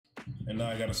And now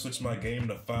I gotta switch my game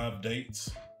to 5 dates.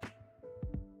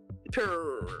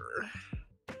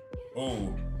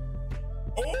 Oh.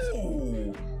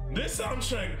 Oh! This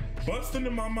soundtrack busting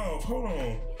in my mouth.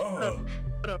 Hold on.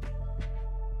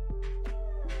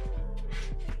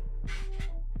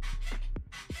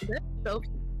 So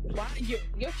why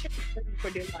your shit for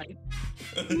their life?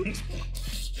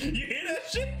 You hear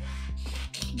that shit?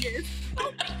 Yes.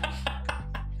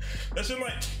 That shit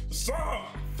like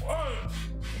stop. Hold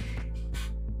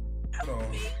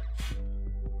on.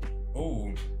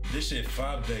 Oh, this shit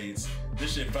 5 days.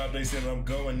 This shit 5 days and I'm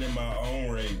going in my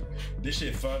own rate. This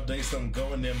shit 5 days, I'm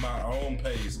going in my own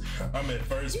pace. I'm in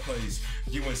first place,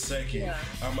 you in second. Yeah.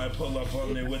 I might pull up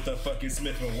on it with a fucking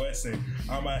Smith & Wesson.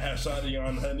 I might have Shawty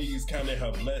on her knees counting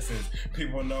her blessings.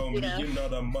 People know me, you know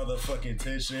the motherfucking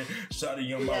tension.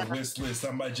 Shawty on my wrist list,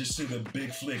 I might just shoot a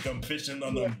big flick. I'm fishing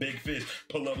on them big fish.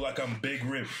 Pull up like I'm Big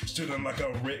Rip, shoot him like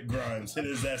I'm Rick Grimes. Hit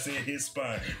his ass in his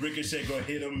spine. Ricochet gon'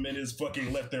 hit him in his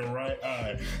fucking left and right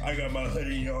eye. I got my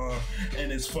hoodie on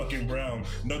and it's fucking brown.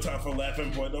 No time for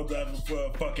laughing, boy, no time for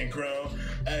a fucking crown.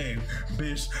 Hey,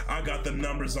 bitch, I got the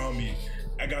numbers on me.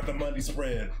 I got the money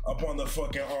spread up on the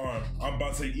fucking arm. I'm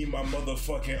about to eat my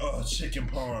motherfucking chicken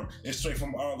parm. It's straight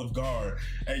from Olive Garden.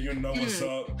 Hey, you know what's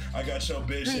up? I got your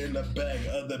bitch in the back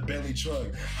of the Bentley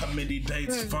truck. How many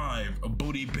dates? 5. A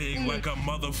booty big like a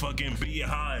motherfucking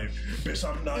beehive. Bitch,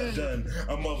 I'm not done.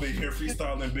 I'm over here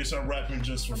freestyling, bitch. I'm rapping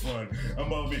just for fun.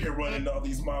 I'm over here running all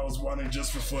these miles, running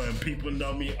just for fun. People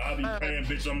know me, I be praying,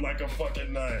 bitch. I'm like a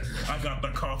fucking nut. I got the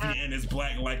coffee and it's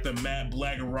black like the matte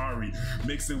black Rari.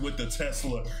 Mix it with the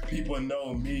Tesla. People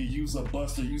know me, use a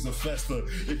buster, use a fester.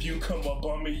 If you come up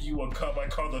on me, you a cop. I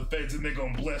call the feds and they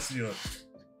gon' bless you.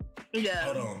 Yeah.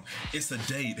 Hold on. It's a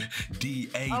date.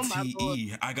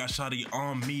 D-A-T-E. I got Shawty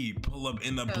on me. Pull up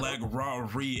in the black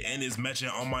Rari and it's matching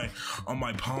on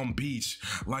my Palm Beach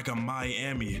like a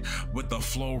Miami with the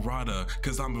Florida.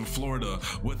 Cause I'm in Florida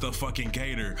with the fucking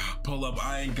gator. Pull up,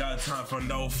 I ain't got time for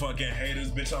no fucking haters.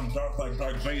 Bitch, I'm dark like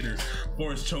Darth Vader.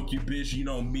 Force choke you, bitch. You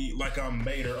know me like I'm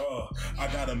Mater. I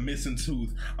got a missing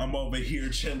tooth. I'm over here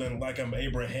chilling like I'm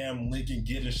Abraham Lincoln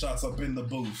getting shots up in the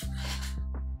booth.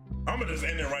 I'm gonna just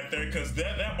end it right there because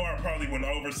that bar probably went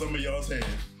over some of y'all's head.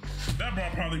 That bar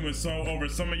probably went so over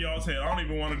some of y'all's head. I don't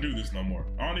even want to do this no more.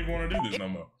 I don't even want to do this no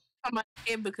more. On my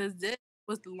head because this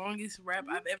was the longest rap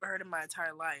I've ever heard in my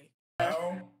entire life.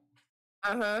 Bow.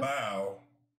 Bow.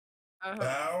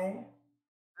 Bow.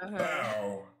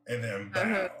 Bow. And then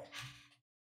bow.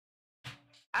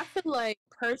 I feel like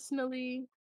personally,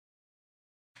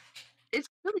 it's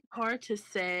really hard to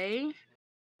say.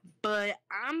 But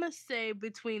I'ma say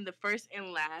between the first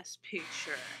and last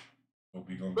picture.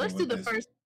 Let's do the first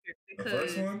picture because, the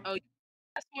first one? Oh,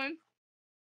 last one?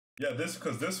 Yeah,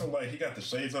 because this one, like, he got the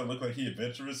shades on, look like he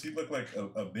adventurous. He looked like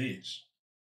a bitch.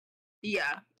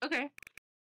 Yeah, okay.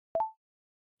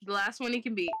 The last one it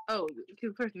can be,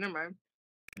 never mind.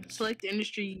 Select the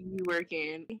industry you work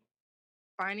in.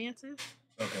 Finances?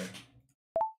 Okay.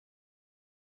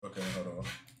 Okay, hold on.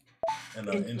 And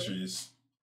entries.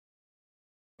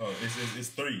 Oh, it's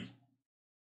 3.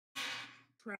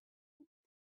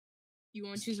 You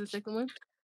want to choose the second one?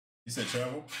 You said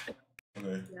travel?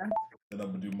 Okay. Yeah. Then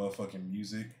I'm gonna do motherfucking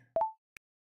music.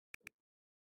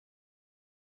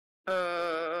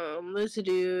 Let's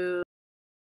do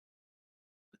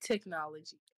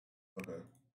technology. Okay.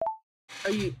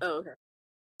 Are you? Oh, okay.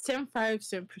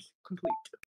 75% complete.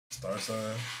 Star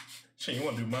sign. Shit, you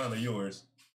want to do mine or yours?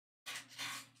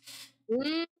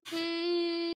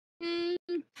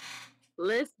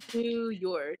 Let's do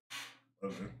yours.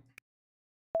 Okay.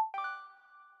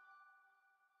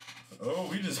 Oh,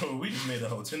 we just made a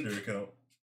whole Tinder account.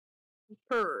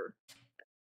 Her.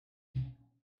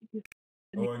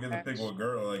 Oh, I get to pick what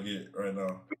girl I get right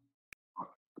now.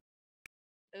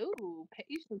 Ooh,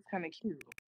 Paige looks kind of cute. You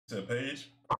said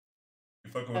Paige?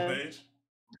 You fucking with Paige?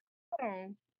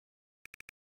 Oh,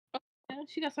 yeah,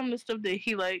 she got some of the stuff that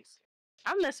he likes.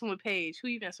 I'm messing with Paige. Who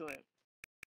you messing with?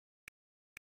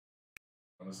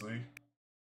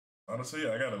 Honestly,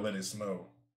 I gotta let it snow.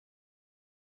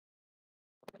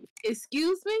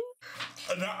 Excuse me?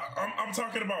 I'm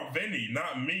talking about Vinny,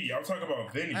 not me. I'm talking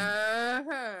about Vinny. I'm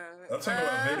talking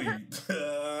about Vinny.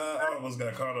 I almost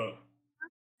got caught up.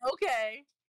 Okay.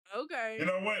 You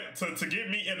know what? To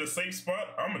get me in a safe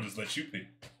spot, I'm gonna just let you pick.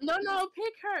 No,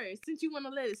 pick her since you want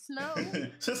to let it snow.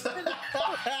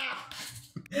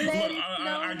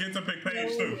 I get to pick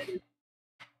Paige too.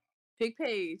 Pick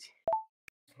Paige.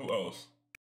 Who else?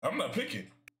 I'm not picking.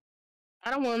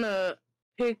 I don't want to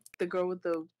pick the girl with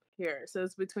the hair. So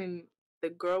it's between the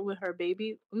girl with her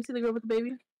baby. Let me see the girl with the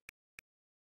baby.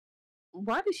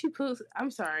 Why did she put?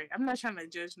 I'm sorry. I'm not trying to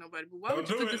judge nobody, but why would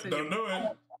you put this in Don't do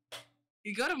it.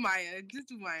 You go to Maya. Just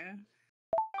do Maya.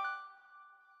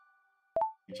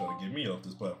 You trying to get me off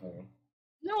this platform?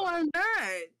 No, I'm not.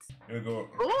 Here we go.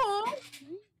 Oh,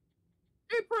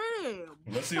 hey, Prim.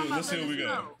 Let's see what we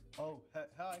got. Oh,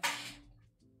 hi.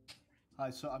 Hi.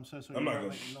 So I'm so sorry. I'm not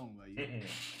going long, were you?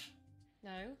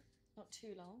 No, not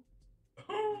too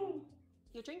long.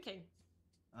 You're drinking.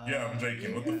 Yeah, I'm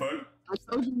drinking. What the fuck? I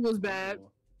told you it was bad.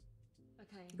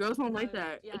 Okay. Girls don't like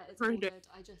that. Yeah, it's all good.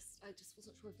 I just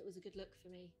wasn't sure if it was a good look for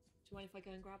me. Do you mind if I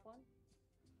go and grab one?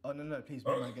 Oh no, please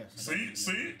be my guest.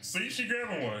 See, she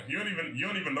grabbing one. You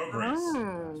don't even know Grace.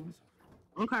 Oh,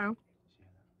 okay.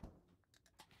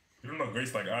 You don't know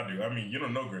Grace like I do. I mean, you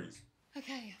don't know Grace.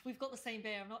 Okay, we've got the same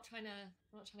beer. I'm not trying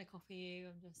to copy you.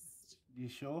 I'm just. You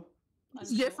sure?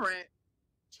 It's different.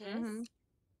 Cheers. Mm-hmm.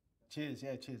 Cheers,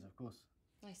 yeah, cheers, of course.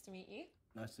 Nice to meet you.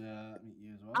 Nice to meet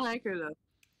you as well. I like her though.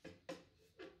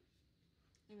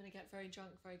 I'm gonna get very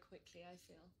drunk very quickly, I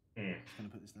feel. Just gonna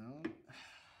put this down.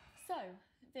 So,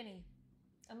 Vinny,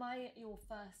 am I your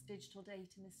first digital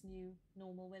date in this new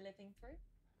normal we're living through?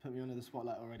 Put me under the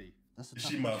spotlight already. That's Is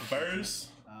she my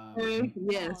first?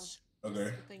 Yes. Okay.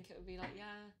 I think it would be like,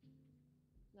 yeah,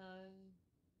 no.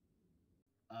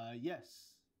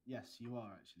 Yes, you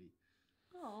are actually.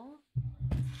 Oh,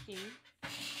 cute.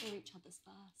 We're each other's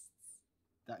firsts.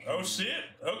 Oh shit!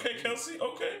 Okay, Kelsey.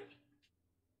 Okay.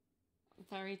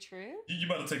 Very true. You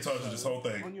about to take charge of this whole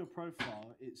thing. On your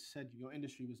profile, it said your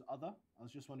industry was other. I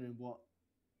was just wondering what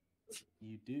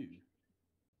you do.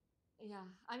 Yeah,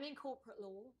 I'm in corporate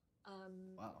law.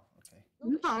 Wow. Okay. A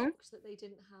little bit shocked that they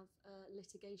didn't have a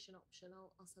litigation option.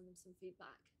 I'll send them some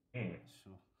feedback.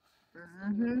 Sure. A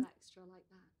little bit extra like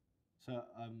that. So,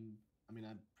 I mean,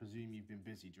 I presume you've been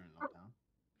busy during lockdown.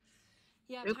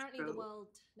 Yeah, apparently the world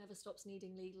never stops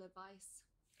needing legal advice.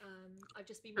 I've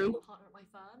just been made a partner at my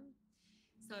firm.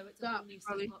 So it's a whole new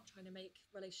step up trying to make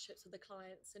relationships with the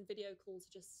clients, and video calls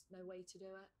are just no way to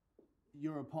do it.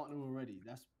 You're a partner already.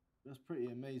 That's pretty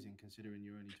amazing considering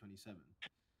you're only 27.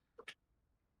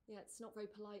 Yeah, it's not very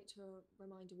polite to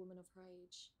remind a woman of her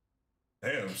age.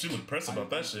 Damn, she looked pressed about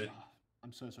that shit.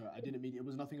 I'm so sorry. I didn't mean it. It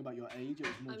was nothing about your age. It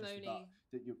was more just about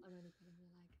that you. I'm only pulling your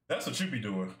leg. That's what you be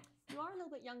doing. You are a little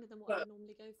bit younger than what I would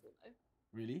normally go for, though.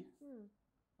 Really?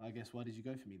 I guess why did you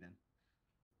go for me then?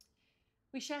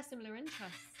 We share similar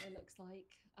interests. It looks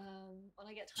like. When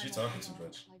I get time, She's talking too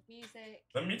much. Live music.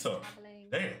 Let me talk. Traveling.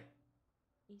 Damn.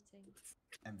 Eating.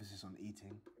 Emphasis on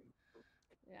eating.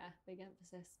 Yeah, big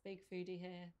emphasis. Big foodie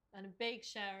here. And a big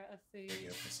share of food. Big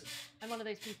emphasis. I'm one of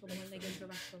those people that when they go to a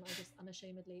restaurant, I just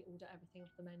unashamedly order everything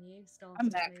off the menu. I'm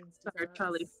back. Sorry,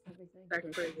 Charlie.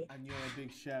 Everything. And you're a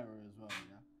big sharer as well,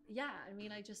 yeah? Yeah, I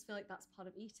mean, I just feel like that's part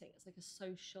of eating. It's like a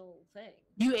social thing.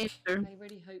 You answer. I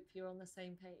really hope you're on the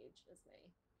same page as me.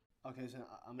 Okay, so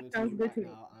I'm going to tell you right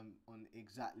now, I'm on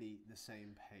exactly the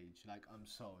same page. Like, I'm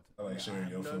sold. I like sharing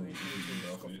your food.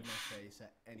 Off in my face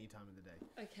at any time of the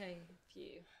day. Okay,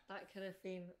 phew. That could have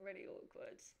been really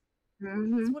awkward.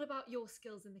 Mm-hmm. So what about your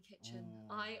skills in the kitchen?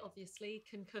 I obviously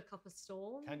can cook up a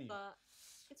storm, but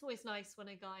it's always nice when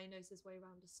a guy knows his way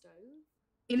around a stove.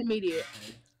 Intermediate.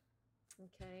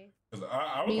 Okay. Because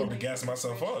I was going to gas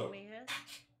myself up.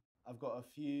 I've got a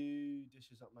few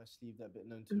dishes up my sleeve that are a bit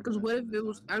known to. Because what if it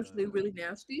was actually really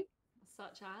nasty?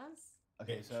 Such as?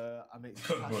 Okay, so I make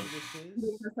cookbook. dishes. You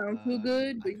don't want to sound too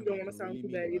good, but you don't want to sound too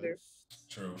bad either.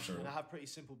 True. And I have pretty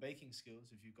simple baking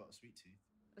skills if you've got a sweet tooth.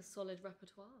 A solid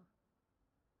repertoire.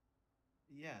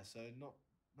 Yeah, so not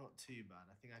too bad.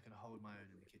 I think I can hold my own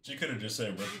in the kitchen. She could have just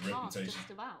said reputation. Just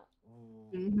about.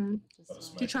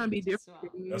 She's trying to be different.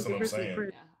 That's what I'm saying.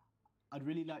 Yeah. I'd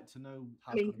really like to know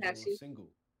how come you're single.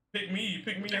 Pick me.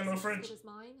 I know French. As good as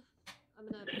mine. I'm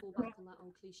gonna fall back on that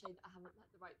old cliche that I haven't met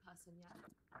the right person yet.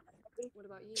 What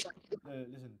about you?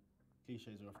 Listen,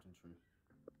 cliches are often true.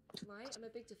 Right, I'm a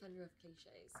big defender of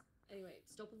cliches. Anyway,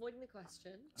 stop avoiding the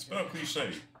question. Spell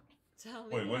cliche. Tell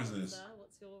me. Wait, what is this?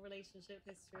 What's your relationship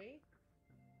history?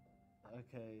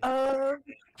 Okay.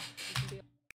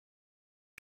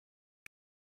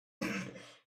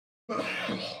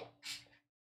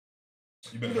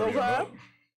 You better hurry up.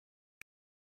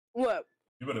 What?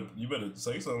 You better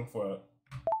say something for it.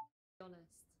 Be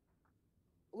honest.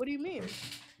 What do you mean?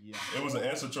 Yeah. It was an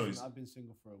answer choice. I've been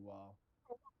single for a while.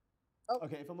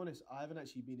 Okay, if I'm honest, I haven't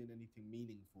actually been in anything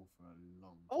meaningful for a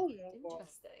long time. Oh, no.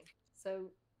 Interesting.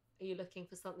 So, are you looking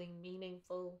for something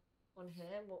meaningful on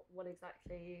here? What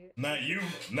exactly? Not you.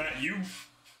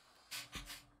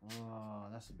 Oh,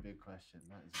 that's a big question.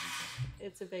 That is a big question.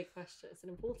 It's a big question. It's an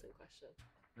important question.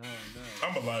 No.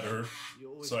 I'm gonna lie to her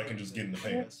so I can just get in the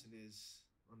pants. Is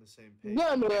on the same page.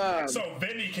 Yeah, So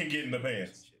Vinny can get in the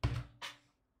pants. I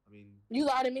mean, you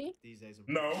lie to me. these days.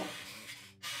 No.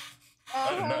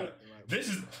 Uh-huh. This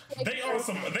is they on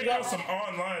some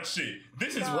online shit.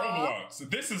 This is Roblox.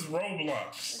 This is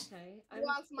Roblox. Okay. You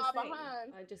want my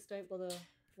behind? I just don't bother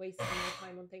wasting my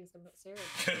time on things I'm not serious.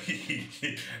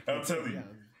 I'll tell you.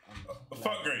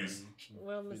 Fuck Grace.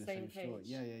 We're on the same page.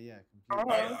 Yeah.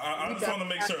 I just want to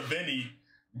make sure Vinny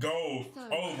go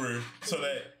over so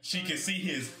that she can see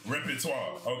his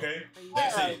repertoire. Okay,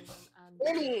 that's it.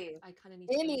 Vinny. I kind of need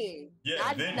Vinny.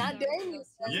 Yeah, Vinny. Not Damien.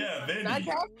 Yeah, Vinny. Not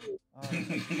Jackie.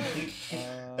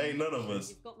 Ain't none of us.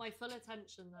 You've got my full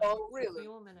attention though. Oh, really?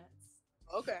 4 minutes.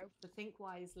 Okay. To think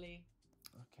wisely.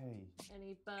 Okay.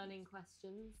 Any burning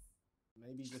questions?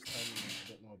 Maybe just tell me a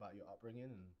bit more about your upbringing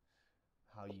and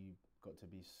how you got to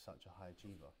be such a high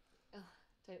achiever.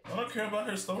 I don't care about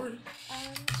her story.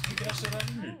 Get that shit out of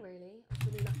here. Not really. I'm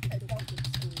really lucky to go to good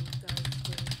school, girls'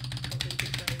 school, got really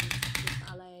good grades, did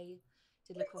ballet,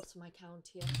 did lacrosse for my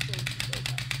county.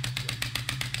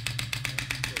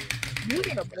 You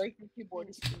need a break from keyboard.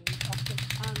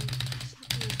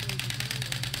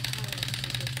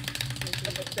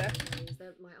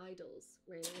 They're my idols,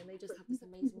 really, and they just have this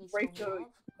amazingly strong love.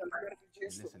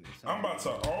 Listen, I'm about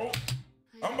to ult.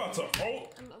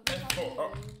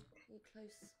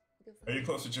 Are you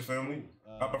close with your family?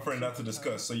 I prefer not to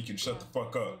discuss, so you can shut the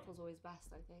fuck up. Always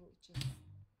best, I think. Just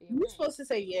You're supposed to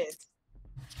say yes.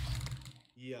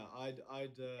 Yeah, I'd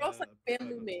also family prefer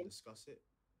not men. to discuss it.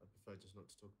 I prefer just not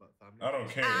to talk about family. I don't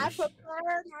care. I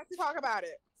prefer not to talk about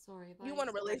it. Sorry. You want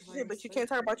a relationship, but you can't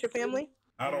talk about your family?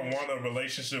 I don't want a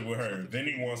relationship with her.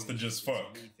 Vinny wants to just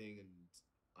fuck.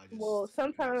 Well,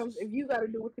 sometimes if you gotta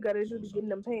do what you gotta do to get in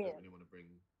them pants,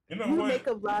 You know you what? make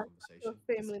a lot of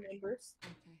family members.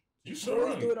 Okay. You You sure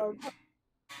always right. do it all the time.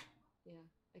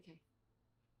 Yeah. Okay.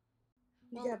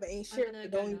 You have an ain't I'm shit. gonna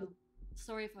Don't go even. now.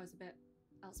 Sorry if I was a bit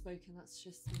outspoken. That's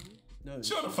just me. No,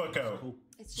 Shut the fuck out. Cool.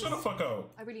 It's Shut the just, fuck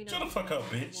out. I really know. Shut the fuck out,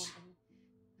 bitch.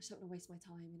 I just don't want to waste my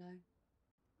time, you know.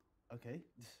 Okay.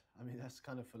 I mean, that's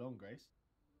kind of full on, Grace.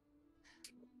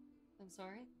 I'm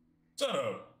sorry. Shut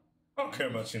up. I don't care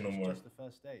about you no more. Just the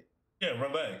first date. Yeah,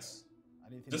 relax. I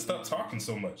didn't think Just we stop were talking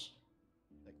so much.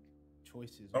 Like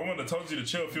choices. I wouldn't have told you to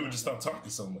chill if you would just stop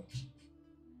talking so much.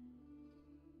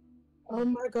 Oh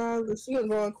my God, Lucia's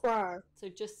gonna cry. So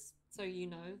just so you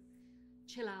know,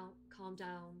 chill out, calm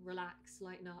down, relax,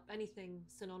 lighten up. Anything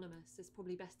synonymous, it's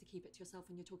probably best to keep it to yourself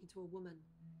when you're talking to a woman.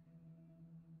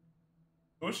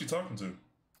 Who is she talking to?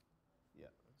 Yeah,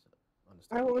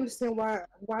 I don't understand why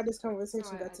this conversation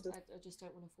Sorry, got to this. I just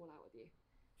don't want to fall out with you.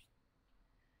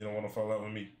 You don't want to fall out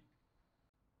with me?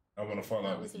 I want to fall out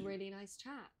That with was you. a really nice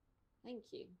chat. Thank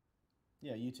you.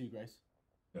 Yeah, you too, Grace.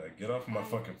 Yeah, get off my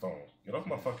fucking phone. Get off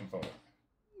my fucking phone.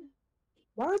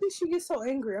 Why did she get so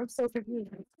angry? I'm so confused.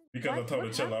 Because I told her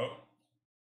to chill out.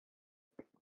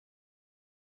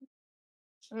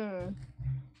 So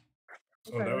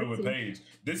Okay, that way let's with see. Paige.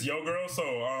 This your girl, so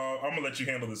I'm gonna let you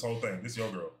handle this whole thing. This your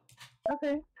girl.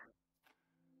 Okay.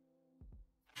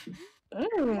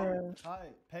 Hi,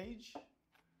 Paige.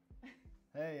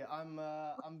 Hey, I'm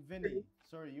Vinny.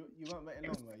 Sorry, you weren't waiting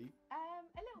long, were you?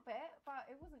 A little bit, but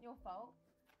it wasn't your fault.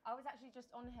 I was actually just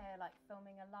on here like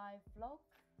filming a live vlog,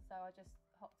 so I just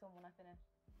hopped on when I finished.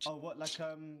 Oh, what, like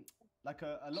a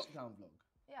lockdown vlog?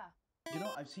 Yeah. You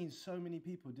know, I've seen so many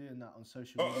people doing that on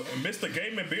social Oh, media. Mr.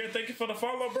 Game and Beer, thank you for the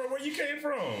follow, bro. Where you came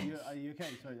from? Are you okay?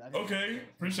 Sorry. I didn't- Okay,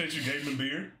 appreciate you, Game and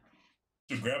Beer.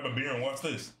 Just grab a beer and watch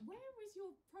this. Where is your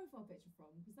profile picture from?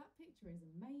 Because that picture is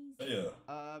amazing.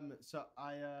 Yeah. So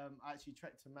I actually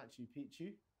trekked to Machu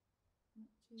Picchu,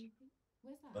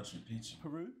 Where's that? Machu Picchu.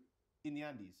 Peru, in the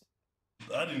Andes.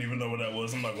 I didn't even know what that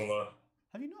was. I'm not gonna lie.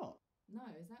 Have you not? No,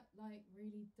 is that like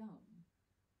really dumb?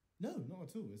 No, not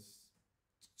at all. It's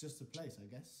just a place, I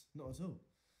guess. Not at all.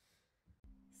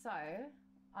 So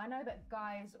I know that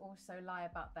guys also lie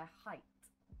about their height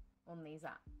on these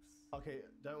apps. Okay,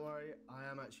 don't worry. I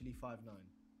am actually 5'9".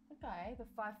 Okay, the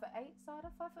 5'8" side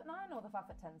of 5'9" or the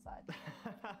 5'10" side?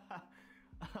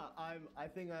 I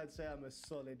think I'd say I'm a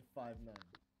solid 5'9".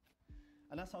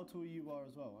 And that's how tall you are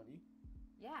as well, aren't you?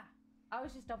 Yeah, I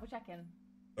was just double checking.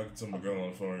 Talking to my girl on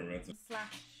the phone, rented.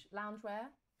 / loungewear.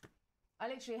 I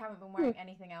literally haven't been wearing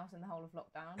anything else in the whole of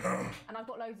lockdown, and I've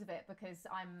got loads of it because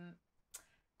I'm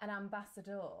an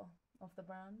ambassador of the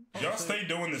brand. Y'all stay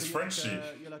doing this so French you're shit.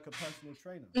 like you're like a personal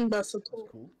trainer. That's That's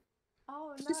cool.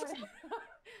 Oh no,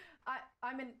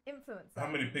 I'm an influencer. How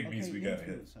many pygmies we got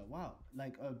here? influencer. Wow,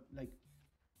 like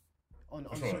on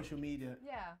Which one? social media.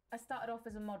 Yeah, I started off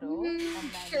as a model and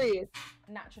then Serious.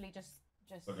 naturally just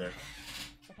Okay.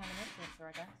 became an influencer,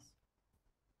 I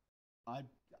guess.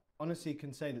 honestly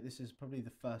can say that this is probably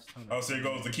the first time. Oh, so it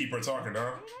goes to keep her talking,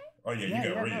 huh? Oh yeah,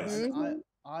 you got readers. No,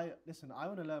 I listen. I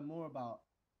want to learn more about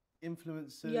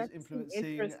influencers,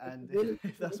 influencing, and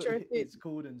if that's what it's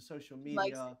called, and social media.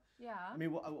 Like, I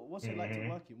mean, what's it like to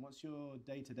work in? What's your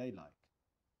day-to-day like?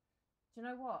 Do you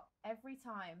know what? Every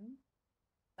time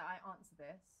that I answer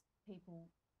this, people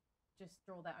just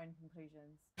draw their own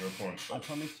conclusions. I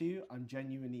promise you, I'm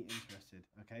genuinely interested.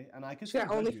 Okay, and I can still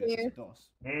judge you if it's a DOS.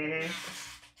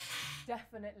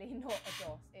 Definitely not a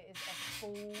DOS. It is a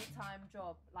full-time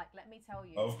job. Like, let me tell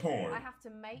you, of porn. I have to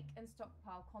make and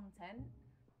stockpile content.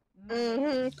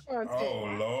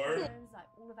 Oh Lord! Like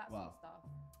all of that sort of stuff.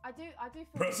 I do feel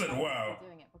President, wow.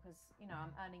 doing it because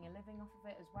I'm earning a living off of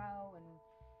it as well, and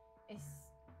it's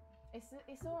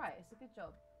all right. It's a good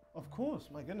job. Of course,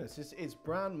 my goodness, it's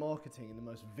brand marketing in the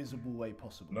most visible way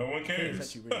possible. No one cares. It's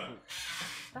actually really cool.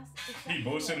 That's exactly he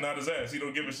bullshitting out his ass. He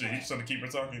don't give a shit. He's just trying to keep her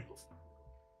talking.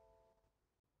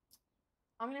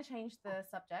 I'm gonna change the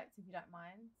subject if you don't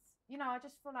mind. I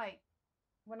just feel like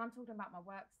when I'm talking about my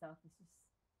work stuff, it's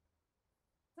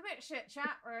a bit shit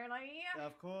chat, really.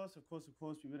 Of course.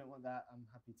 We wouldn't want that. I'm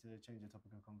happy to change the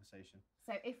topic of conversation.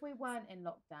 So, if we weren't in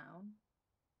lockdown,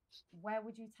 where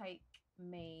would you take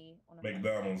me on a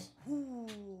McDonald's?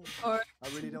 Or I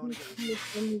really don't want to go pick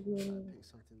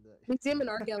something that Museum and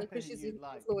Art Gallery because she's an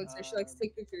influencer. She likes to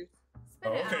take pictures.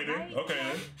 Okay then.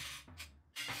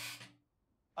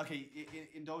 Okay,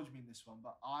 indulge me in this one,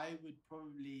 but I would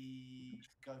probably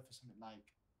go for something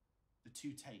like the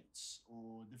Two Tates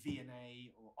or the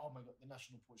V&A or, oh my God, the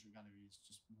National Portrait Gallery is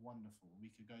just wonderful. We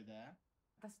could go there.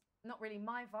 That's not really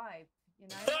my vibe,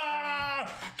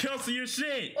 Kelsey, your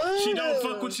shit. She don't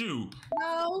fuck with you.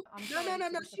 No.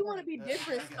 She want to be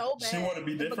different so bad. She want to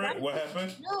be different? What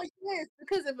happened? No, yes,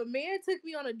 because if a man took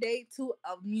me on a date to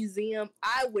a museum,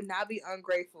 I would not be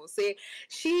ungrateful. See,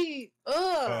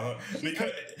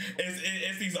 because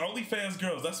it's these OnlyFans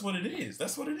girls. That's what it is.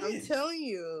 I'm telling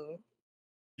you.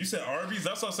 You said Arby's?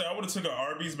 That's what I said. I would have took an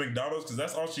Arby's, McDonald's, because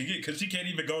that's all she get. Because she can't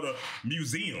even go to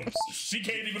museums. She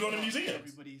can't even go to museums.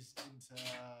 Everybody's into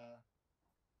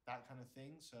that kind of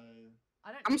thing, so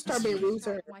I'm starting being rude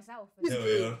to her myself. Hell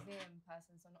yeah.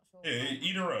 Person, so I'm not sure. Yeah,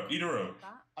 eat her up.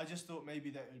 I just thought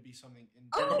maybe that would be something.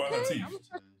 Talk about her teeth.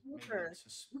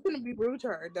 I'm gonna be rude to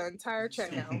her the entire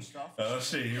chat now. Oh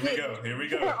shit! Here we go. Where's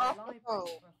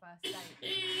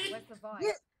the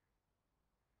vibe?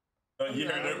 You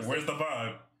heard it. Where's the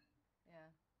vibe?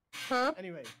 Yeah. Huh?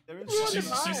 Anyway, there is. She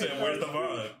said, "Where's the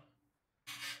vibe?"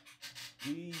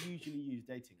 We usually use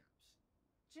dating apps.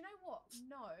 Do you know what?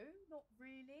 No, not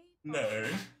really. No.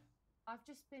 I've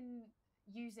just been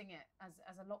using it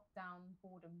as a lockdown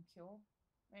boredom cure.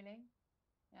 Really?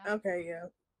 Yeah. Okay, yeah.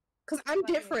 Because I'm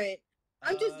different.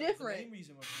 I'm just different. The main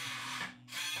reason why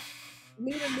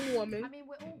meet a new woman. I mean,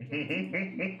 we're all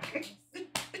guilty.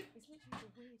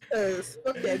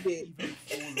 Fuck that bitch.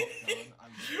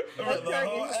 The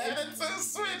whole attitude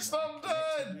switched. I'm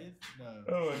done. No.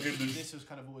 Oh my goodness. This was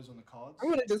kind of always on the cards. I'm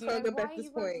gonna just hung up at this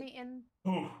point. Meeting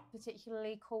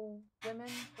particularly cool women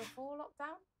before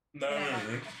lockdown? No.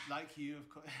 Like you, of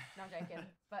course. No, I'm joking.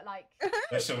 But like,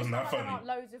 that shit was not funny. There aren't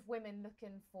loads of women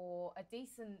looking for a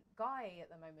decent guy at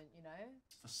the moment,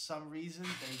 For some reason,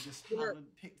 they just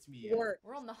haven't picked me yet.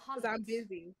 We're on the hunt. Because I'm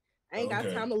busy. I ain't got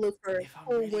time to look for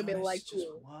cool women like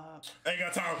you. I ain't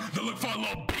got time to look for a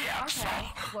little bitch. Okay.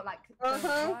 What, like the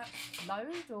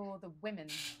workload or the women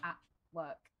at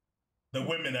work? The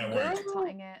women at work.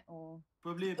 Cutting it or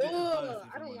probably a bit of both.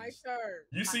 I don't like her.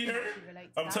 You see her?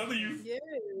 I'm telling you. Yes.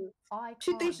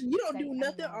 She thinks you don't do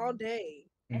nothing all day.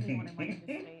 Anyone in my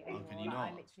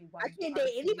industry. I can't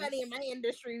date anybody in my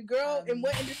industry, girl. In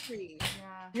what industry?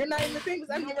 Yeah. You're not in the things.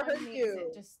 I've never heard of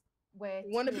you. We're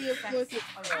want to be influenced. Things.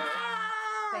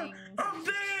 I'm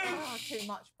dead. Too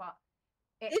much, but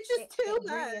it's just too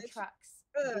much. Really attracts.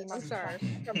 I'm sorry.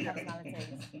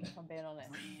 Personalities, if I'm being honest.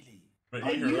 Really?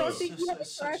 But you don't think you have a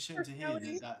such a shame to hear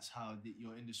that that's how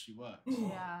your industry works.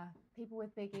 Yeah, people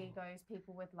with big egos,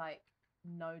 people with like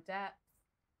no depth,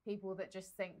 people that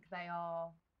just think they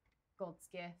are God's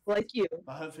gift. Like you.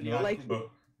 But hopefully,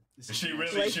 she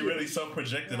really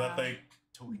self-projected. Yeah. I think.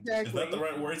 Exactly. Is that the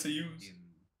right word to use?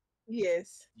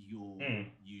 Yes. Your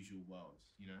usual world,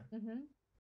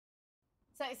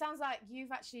 So it sounds like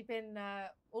you've actually been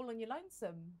all on your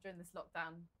lonesome during this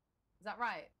lockdown. Is that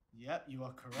right? Yep, you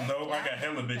are correct. No, I got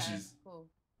hella bitches. Cool.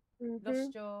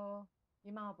 Lost your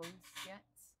marbles yet?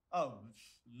 Oh,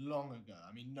 long ago.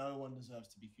 I mean, no one deserves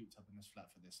to be cooped up in this flat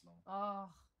for this long. Oh,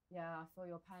 yeah, I feel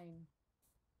your pain.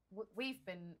 We've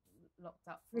been locked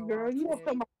up for a girl, while you don't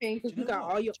feel my pain because you got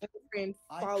all your other friends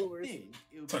followers. It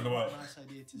would talk be about a nice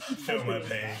idea to see feel my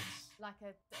pain. like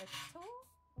a tour?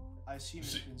 I assume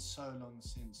it's been so long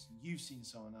since you've seen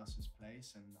someone else's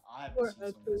place, and I haven't seen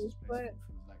someone else's place. It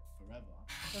feels like forever.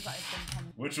 Feels like it's been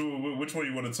 10 Which one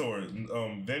you want to tour?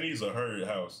 Vinny's or her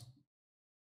house?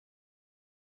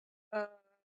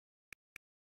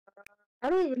 I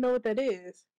don't even know what that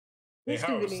is. Their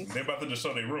house. They're about to just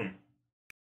show their room.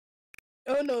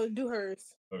 Oh no, do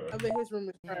hers. Okay. I bet his room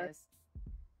is hers.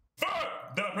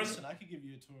 Fuck! Did I press? Listen, I could give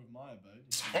you a tour of my abode.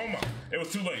 Oh my! It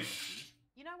was too late.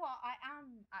 You know what? I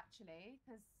am actually,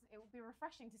 because it would be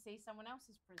refreshing to see someone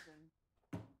else's prison.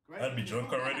 Great. I'd be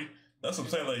drunk already. That's what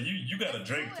I'm saying. Like you got to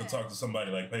drink to talk to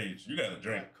somebody like Paige. You got to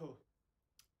drink. Right, cool.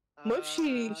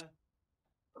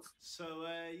 So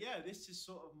yeah, this is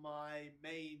sort of my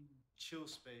main chill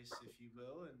space, if you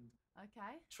will, and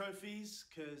trophies.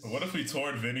 Because what if we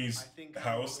toured Vinny's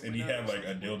house and he had like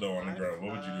a dildo on the ground?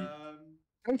 What would you do?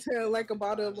 I'm telling like a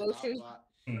bottle of lotion.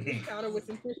 Counter with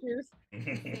some tissues.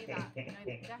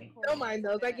 Don't mind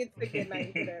those. I get sick at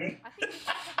night for that. I think you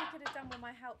probably could have done with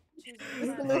my help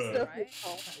choosing right?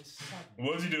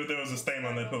 What would you do if there was a stain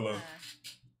on that pillow?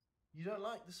 You don't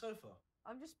like the sofa?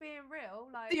 I'm just being real.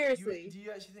 Like seriously, do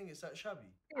you actually think it's that shabby?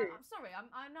 I'm sorry.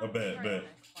 I know. I'm very honest,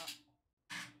 but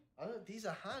I don't. These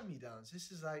are hand-me-downs.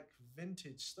 This is like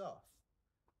vintage stuff.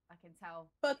 I can tell.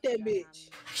 Fuck that bitch.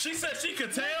 She said she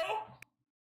could tell.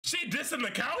 She dissing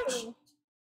the couch.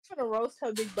 I'm gonna roast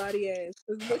her big body ass.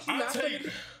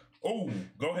 Oh,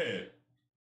 go ahead.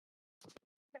 What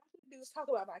I'm gonna do is talk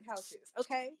about my couches,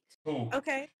 okay? Ooh.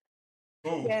 Okay.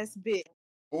 Ooh. Yes, bitch.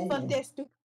 Ooh. Fuck that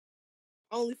stupid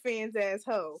OnlyFans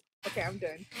asshole. Okay, I'm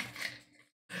done.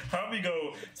 How we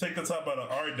go take the top out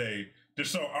of our day to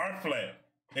show our flat,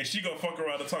 and she go fuck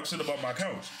around and talk shit about my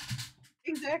couch?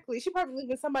 Exactly. She probably live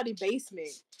in somebody's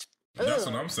basement. That's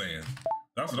what I'm saying.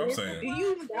 That's what I'm saying. Do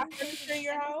you got furniture in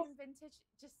your house? Vintage,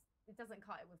 just it doesn't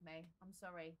cut it with me. I'm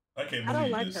sorry. I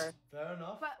don't like her. Fair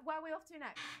enough. But where are we off to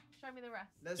next? Show me the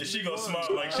rest. Is she gonna smile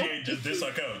like she ain't just diss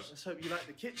our couch? Let's hope you like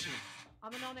the kitchen.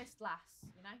 I'm an honest lass,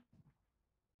 you know.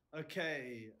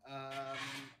 Okay.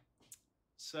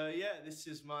 So yeah, this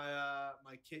is my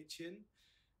my kitchen,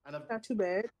 and I've not too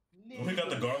bad. We got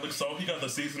the garlic salt. He got the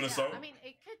seasoning salt. I mean,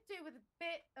 it could do with a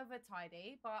bit of a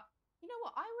tidy, but you know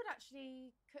what? I would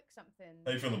actually cook something.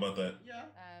 How you feel about that? Yeah.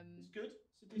 It's good.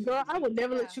 Girl, I would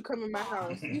never let you come in my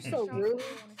house. You so rude.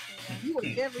 You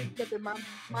would never step in my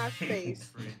space.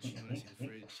 Fridge. You want to see the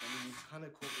fridge? I mean, you kind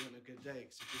of caught me on a good day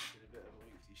because it's been a bit of a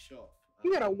weekly shop.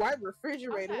 You got a white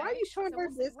refrigerator. Why are you showing her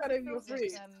this out of your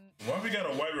fridge? Why we got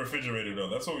a white refrigerator though?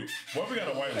 That's what we. Why we got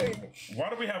a white one? Why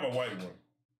do we have a white one?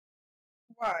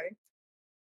 Why?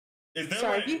 Is there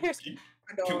sorry, like?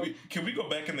 Can we go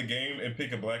back in the game and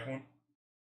pick a black one?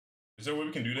 Is there a way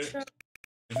we can do that? Is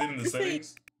it in the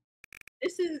settings?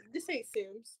 This ain't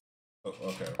Sims. Oh,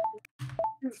 okay.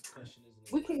 Question, isn't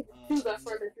it? We can do that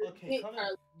further. Okay, kind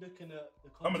of looking at the.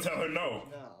 I'm gonna tell her no.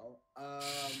 Now,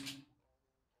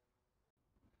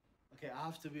 okay, I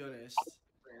have to be honest.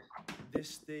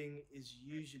 This thing is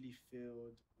usually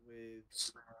filled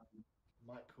with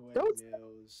microwave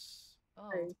meals.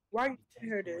 Oh. Why are you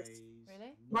telling her this?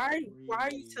 Really? Why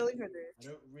are you telling her this? I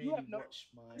don't really watch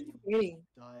my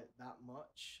diet that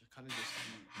much. I kind of just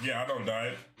eat. Yeah, I don't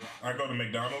diet. I go to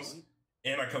McDonald's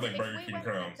and I collect Burger King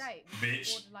crowns.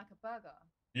 Bitch. Order like a burger.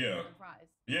 Yeah. And fries.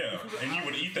 Yeah, and you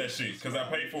would eat that shit because I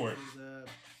paid for it.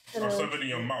 Or shove it in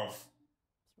your mouth.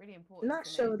 It's really important. Not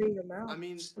shove it in your mouth. I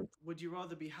mean, would you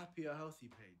rather be happy or healthy,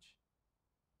 Paige?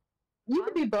 You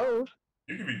could be both.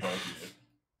 You could be both.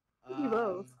 You could be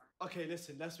both. Okay,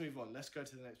 listen, let's move on. Let's go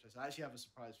to the next place. I actually have a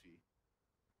surprise for you.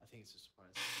 I think it's a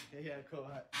surprise. Okay, yeah, cool.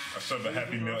 Right. I shoved a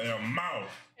Happy Meal in her mouth.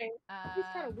 It's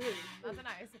kind of weird. I don't know.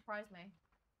 It surprised me.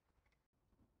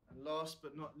 And last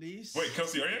but not least. Wait,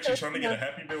 Kelsey, are you actually trying to get a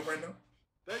Happy Meal right now?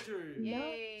 Bedroom.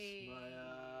 Yay.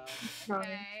 My,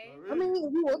 okay. I mean,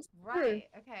 you want right.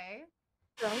 Okay.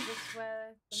 So, this is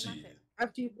where the magic.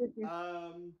 After you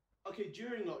okay,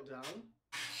 during lockdown.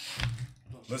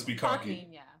 Let's be cocky.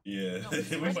 Yeah.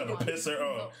 We about to piss her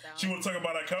off. She want to talk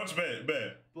about our couch bed.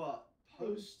 But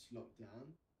post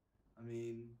lockdown, I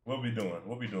mean. What we doing?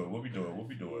 If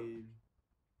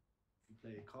you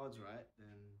play your cards right,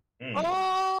 then.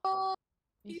 Oh,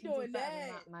 you doing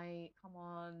that, mate? Come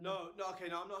on. No, okay,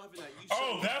 no, I'm not having that.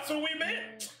 Oh, that's what we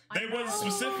meant. They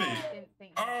wasn't specific.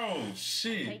 Oh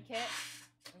shit. Take it.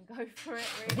 Go for it.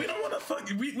 Really. We don't want to fuck.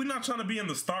 We're not trying to be in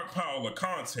the stockpile of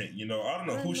content, you know. I don't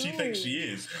know who she thinks she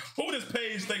is. Who this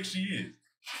Paige thinks she is?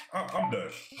 I'm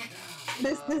done.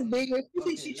 This big one. You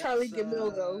think she Charlie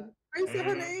D'Amelio? How you say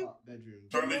her name?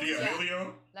 Charlie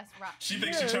D'Amelio. Let's wrap. She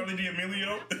thinks she Charlie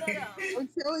D'Amelio. I'm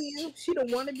telling you, she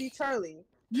don't want to be Charlie.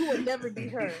 You will never be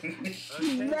her.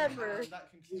 Okay, Never. That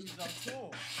concludes our tour.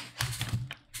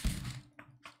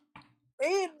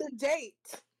 And the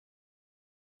date.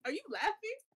 Are you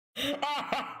laughing?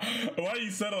 Why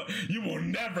you settle? You will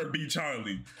never be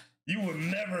Charlie. You will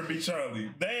never be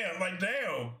Charlie. Damn, like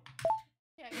damn.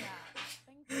 Yeah.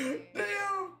 Thank you.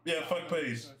 Damn. Yeah, fuck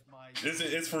Paige.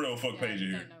 It's for real. Fuck Paige You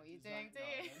here. don't know what you're doing, do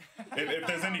you? If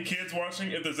there's any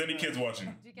kids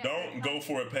watching, don't go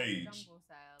for a page.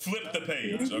 Flip the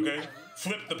page, okay?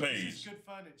 Flip the This is page. good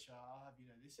furniture. I'll have you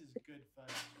know. This is good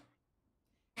furniture.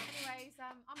 Anyways,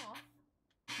 I'm off.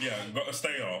 Yeah,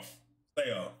 stay off.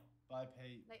 Stay off. Bye,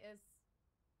 Pete. Laters.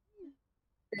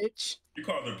 Bitch. You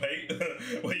called her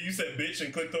Pate? Wait, you said bitch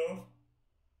and clicked off?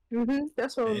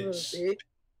 That's what it was, bitch.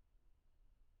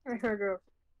 I heard her.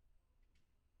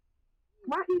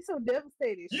 Why he so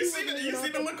devastated? You see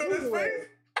the look on his face?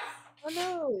 I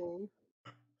know.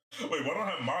 Wait, why don't I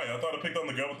have Maya? I thought I picked on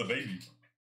the girl with the baby.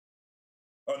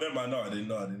 Oh, never mind. No, I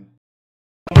didn't.